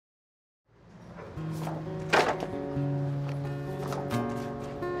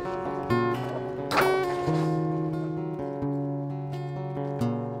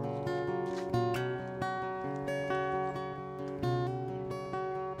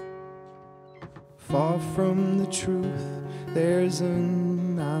Far from the truth, there's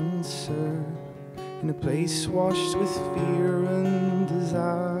an answer in a place washed with fear and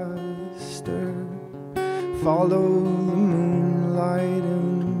disaster. Follow the moonlight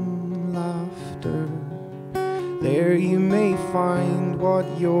and laughter. There you may find what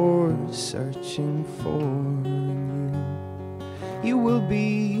you're searching for. You will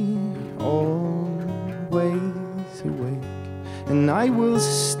be always awake, and I will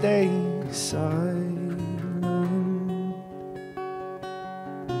stay silent.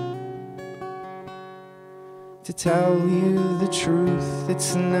 To tell you the truth,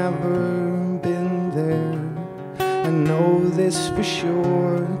 it's never been there. I know this for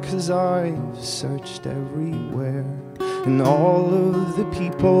sure, 'cause I've searched everywhere. And all of the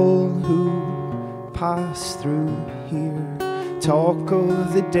people who pass through here talk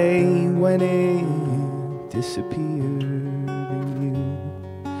of the day when it disappeared in you.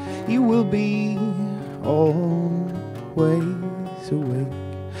 You will be always awake,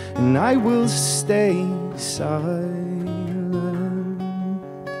 and I will stay silent.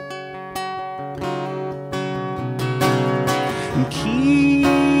 And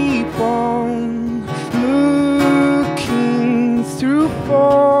keep on looking through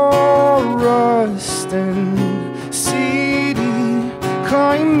forest and city,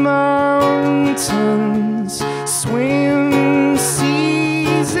 climb mountains, swim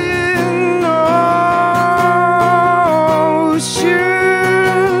seas in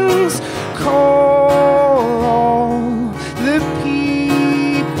oceans, call all the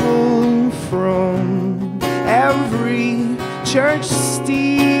people from every church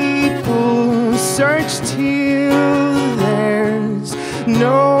steeple, search till there's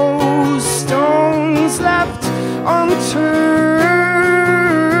no stones left unturned.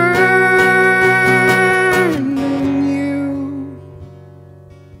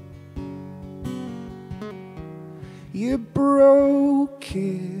 You broke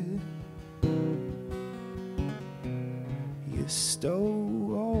it, you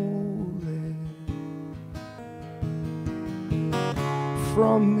stole it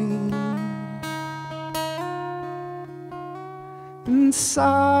from me. And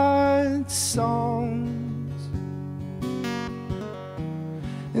sad songs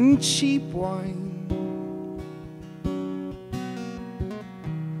and cheap wine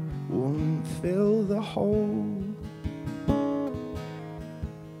won't fill the hole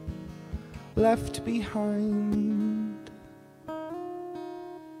left behind.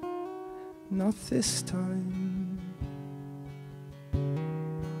 Not this time.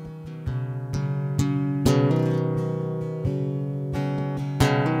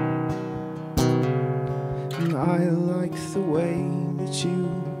 I like the way that you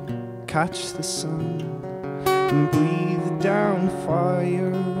catch the sun and breathe down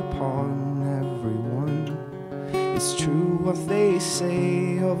fire upon everyone. It's true what they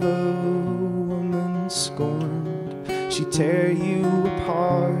say of a woman scorned. She'd tear you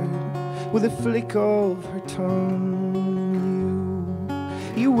apart with a flick of her tongue.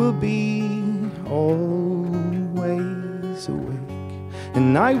 You will be always awake,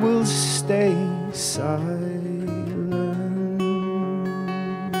 and I will stay silent.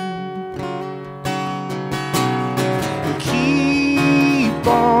 And keep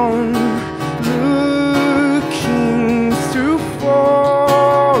on looking through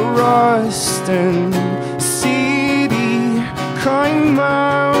forest and city, climb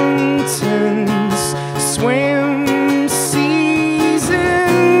mountains, swim seas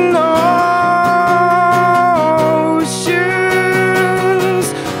in oceans,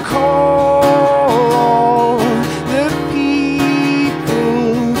 call the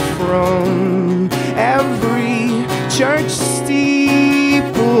people from every church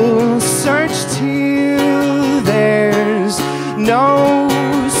steeple, search till there's no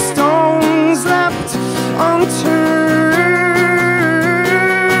stones left unturned.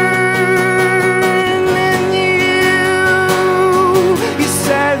 And you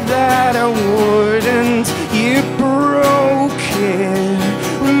said that I wouldn't, you broke it.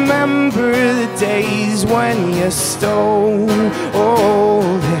 Remember the days when you stole all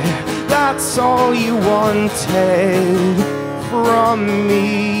that. That's all you wanted from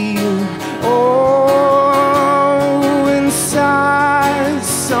me. Oh, and sad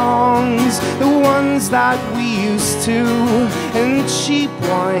songs, the ones that we used to, and cheap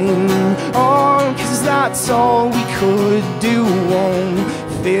wine. Oh, 'cause that's all we could do. Won't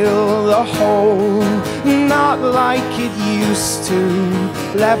fill the hole, not like it used to,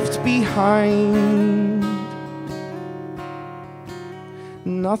 left behind.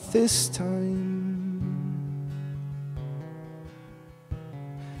 Not this time.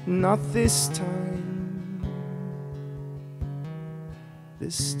 not this time.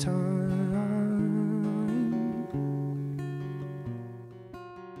 This time.